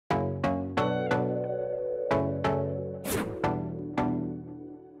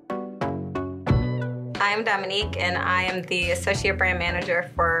I'm Dominique, and I am the Associate Brand Manager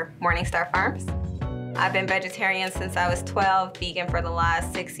for Morningstar Farms. I've been vegetarian since I was 12, vegan for the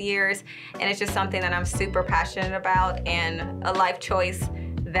last 6 years, and it's just something that I'm super passionate about and a life choice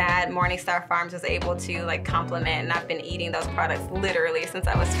that Morningstar Farms was able to complement, and I've been eating those products literally since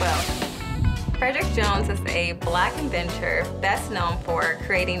I was 12. Frederick Jones is a Black inventor best known for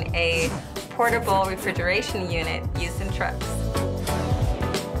creating a portable refrigeration unit used in trucks.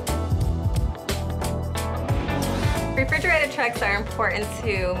 Refrigerated trucks are important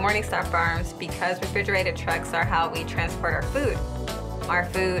to Morningstar Farms because refrigerated trucks are how we transport our food. Our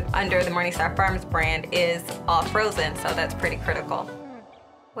food under the Morningstar Farms brand is all frozen, so that's pretty critical.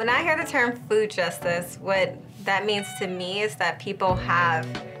 When I hear the term food justice, what that means to me is that people have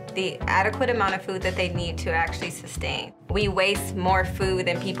the adequate amount of food that they need to actually sustain. We waste more food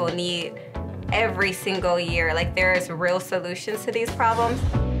than people need every single year. There is real solutions to these problems.